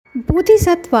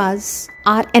Bodhisattvas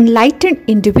are enlightened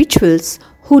individuals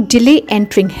who delay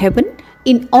entering heaven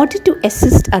in order to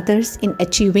assist others in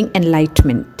achieving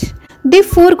enlightenment. They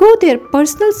forego their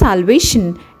personal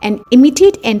salvation and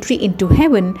immediate entry into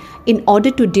heaven in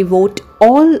order to devote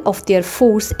all of their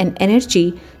force and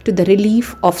energy to the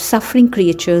relief of suffering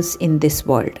creatures in this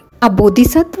world. A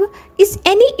bodhisattva is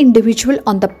any individual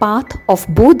on the path of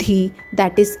bodhi,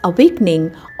 that is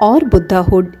awakening or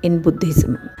Buddhahood in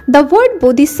Buddhism. The word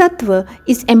bodhisattva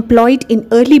is employed in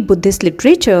early Buddhist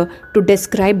literature to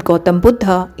describe Gautam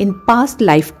Buddha in past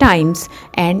lifetimes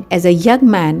and as a young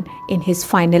man in his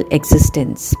final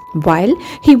existence, while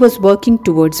he was working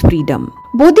towards freedom.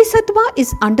 Bodhisattva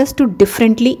is understood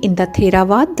differently in the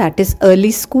Theravada, that is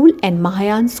early school, and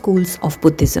Mahayana schools of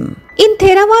Buddhism. In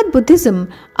Theravada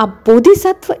Buddhism, a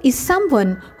bodhisattva is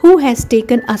someone who has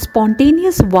taken a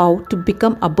spontaneous vow to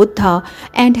become a Buddha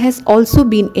and has also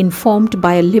been informed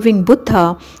by a living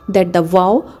Buddha that the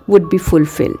vow would be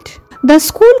fulfilled. The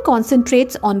school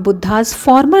concentrates on Buddha's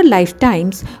former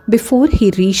lifetimes before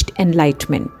he reached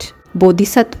enlightenment.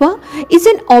 Bodhisattva is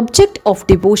an object of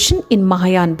devotion in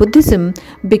Mahayana Buddhism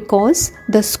because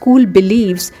the school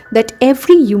believes that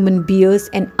every human bears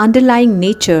an underlying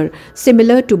nature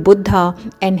similar to Buddha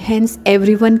and hence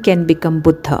everyone can become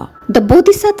Buddha. The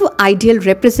Bodhisattva ideal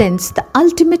represents the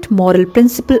ultimate moral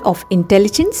principle of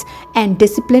intelligence and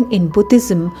discipline in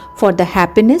Buddhism for the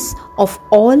happiness of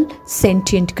all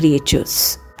sentient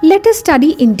creatures. Let us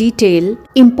study in detail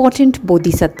important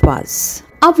Bodhisattvas.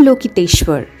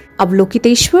 Avalokiteshvara.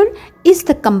 Avalokiteshvara is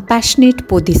the compassionate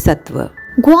bodhisattva.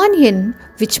 Guan Yin,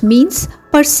 which means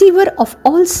perceiver of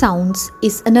all sounds,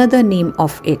 is another name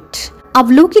of it.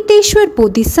 Avalokiteshvara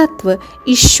Bodhisattva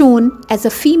is shown as a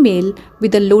female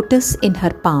with a lotus in her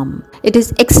palm. It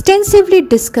is extensively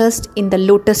discussed in the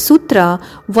Lotus Sutra,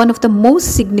 one of the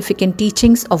most significant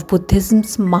teachings of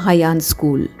Buddhism's Mahayana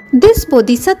school. This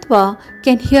bodhisattva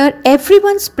can hear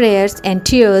everyone's prayers and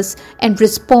tears and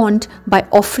respond by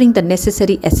offering the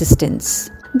necessary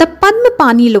assistance. The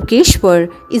Padmapani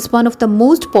Lokeshwar is one of the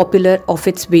most popular of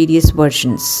its various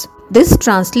versions. This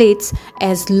translates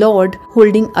as Lord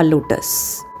holding a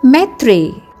lotus.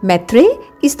 Maitreya. Maitreya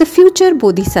is the future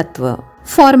bodhisattva.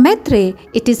 For Maitreya,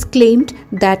 it is claimed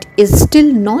that is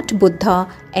still not Buddha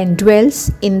and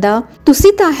dwells in the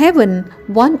Tusita heaven,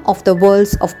 one of the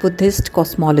worlds of Buddhist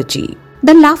cosmology.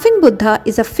 The laughing Buddha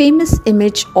is a famous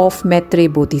image of Maitreya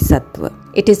Bodhisattva.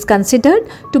 It is considered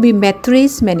to be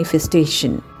Maitreya's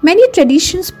manifestation. Many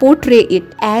traditions portray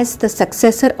it as the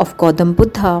successor of Gautam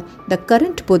Buddha, the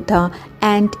current Buddha,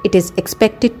 and it is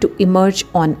expected to emerge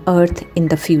on earth in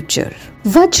the future.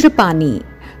 Vajrapani.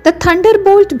 The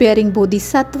thunderbolt bearing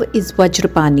bodhisattva is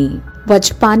Vajrapani.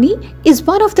 Vajrapani is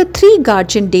one of the three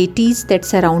guardian deities that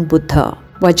surround Buddha.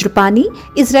 Vajrapani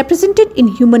is represented in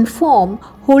human form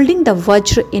holding the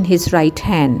Vajra in his right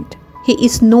hand. He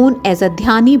is known as a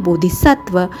Dhyani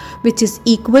Bodhisattva, which is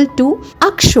equal to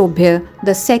Akshobhya,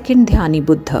 the second Dhyani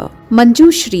Buddha.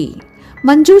 Manjushri.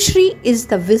 Manjushri is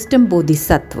the wisdom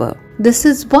bodhisattva. This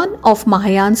is one of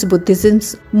Mahayana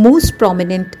Buddhism's most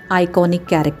prominent iconic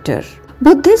character.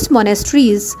 Buddhist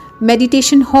monasteries,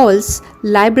 meditation halls,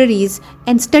 libraries,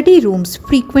 and study rooms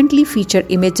frequently feature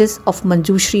images of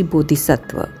Manjushri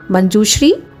Bodhisattva.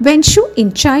 Manjushri, Wenshu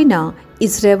in China,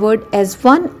 is revered as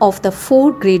one of the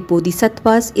four great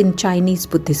bodhisattvas in Chinese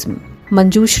Buddhism.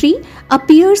 Manjushri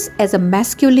appears as a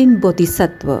masculine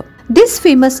bodhisattva. This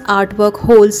famous artwork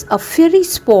holds a fiery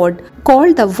sword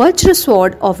called the Vajra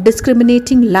sword of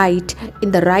discriminating light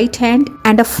in the right hand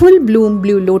and a full-bloom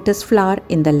blue lotus flower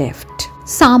in the left.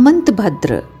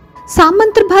 Samantabhadra.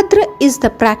 Samantabhadra is the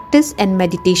practice and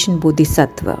meditation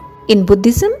bodhisattva. In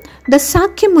Buddhism, the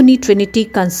Sakya Muni trinity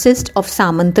consists of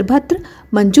Samantabhadra,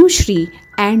 Manjushri,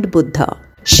 and Buddha.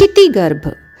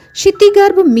 Kshittigarbha.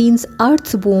 Kshittigarbha means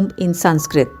earth's womb in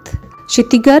Sanskrit.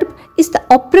 Kshittigarbha is the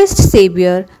oppressed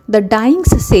savior, the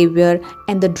dying's savior,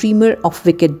 and the dreamer of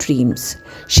wicked dreams.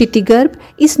 Kshittigarbha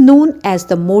is known as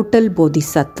the mortal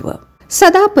bodhisattva.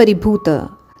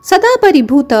 Sadaparibhuta.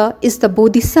 Sadaparibhuta is the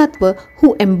bodhisattva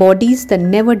who embodies the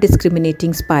never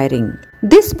discriminating spiring.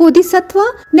 This bodhisattva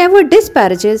never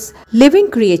disparages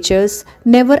living creatures,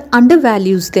 never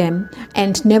undervalues them,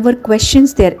 and never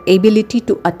questions their ability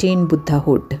to attain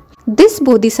Buddhahood. This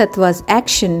bodhisattva's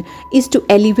action is to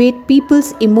elevate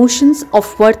people's emotions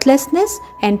of worthlessness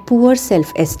and poor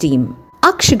self-esteem.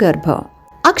 Akshagarbha.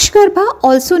 Akshagarbha,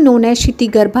 also known as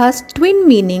Kshittigarbha's twin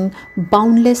meaning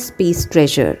boundless space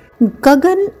treasure.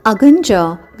 Gagan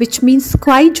Aganja, which means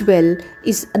quite well,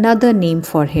 is another name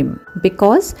for him.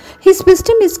 Because his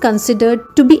wisdom is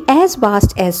considered to be as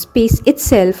vast as space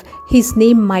itself, his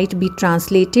name might be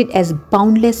translated as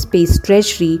boundless space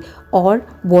treasury or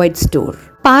void store.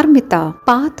 Paramita,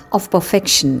 path of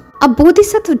perfection. A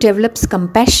bodhisattva develops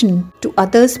compassion to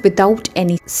others without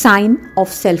any sign of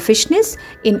selfishness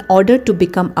in order to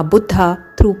become a Buddha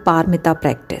through Paramita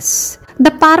practice.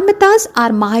 The Paramitas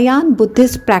are Mahayana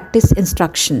Buddhist practice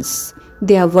instructions.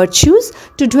 They are virtues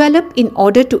to develop in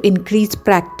order to increase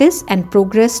practice and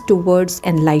progress towards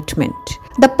enlightenment.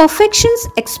 The perfections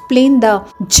explain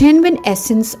the genuine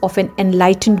essence of an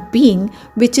enlightened being,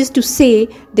 which is to say,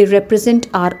 they represent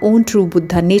our own true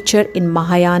Buddha nature in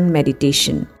Mahayana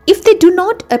meditation. If they do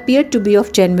not appear to be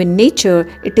of genuine nature,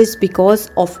 it is because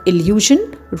of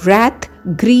illusion, wrath,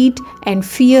 greed, and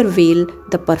fear veil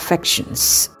the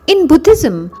perfections. In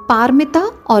Buddhism,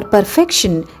 Paramita or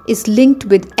perfection is linked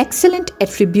with excellent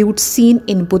attributes seen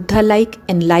in Buddha-like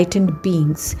enlightened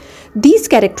beings. These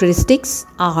characteristics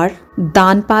are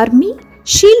Dan Parami,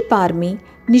 Shil Parami,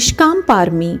 Nishkam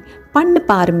Parami, Pand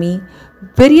Parami,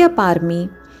 Virya Parami,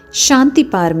 Shanti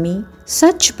Parami,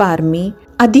 Sach Parami,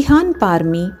 Adhihan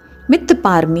Parami, Mitta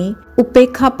Parami,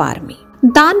 Upekha Parami.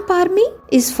 Dan Parami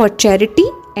is for charity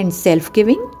and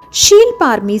self-giving. Shil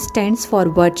Parami stands for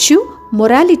virtue,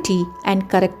 morality and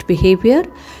correct behavior.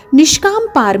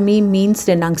 Nishkam Parami means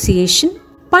renunciation.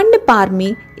 Pand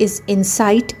Parami is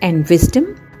insight and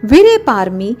wisdom. Virya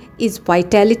Parami is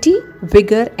vitality,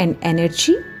 vigor and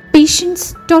energy.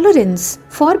 Patience, tolerance,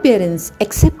 forbearance,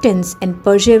 acceptance and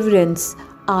perseverance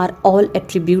are all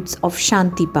attributes of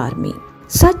Shanti Parami.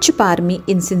 Sach Parami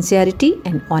is sincerity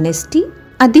and honesty.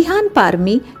 Adhihan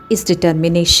Parami is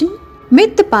determination.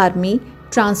 Mitta Parami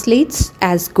translates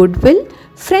as goodwill,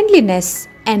 friendliness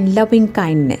and loving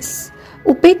kindness.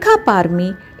 Upekha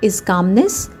Parami is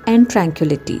calmness and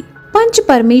tranquility. Panch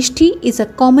Parameshti is a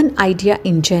common idea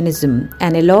in Jainism,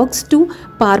 analogues to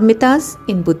Paramitas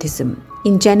in Buddhism.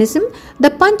 In Jainism,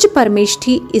 the Panch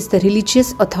Parameshti is the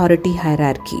religious authority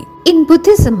hierarchy. In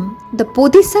Buddhism, the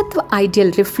Bodhisattva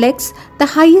ideal reflects the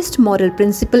highest moral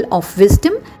principle of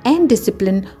wisdom and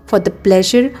discipline for the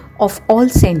pleasure of all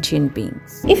sentient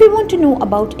beings. If you want to know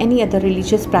about any other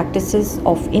religious practices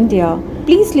of India,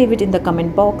 please leave it in the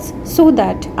comment box so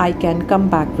that I can come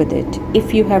back with it.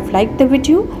 If you have liked the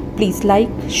video, please like,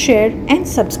 share and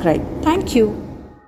subscribe. Thank you.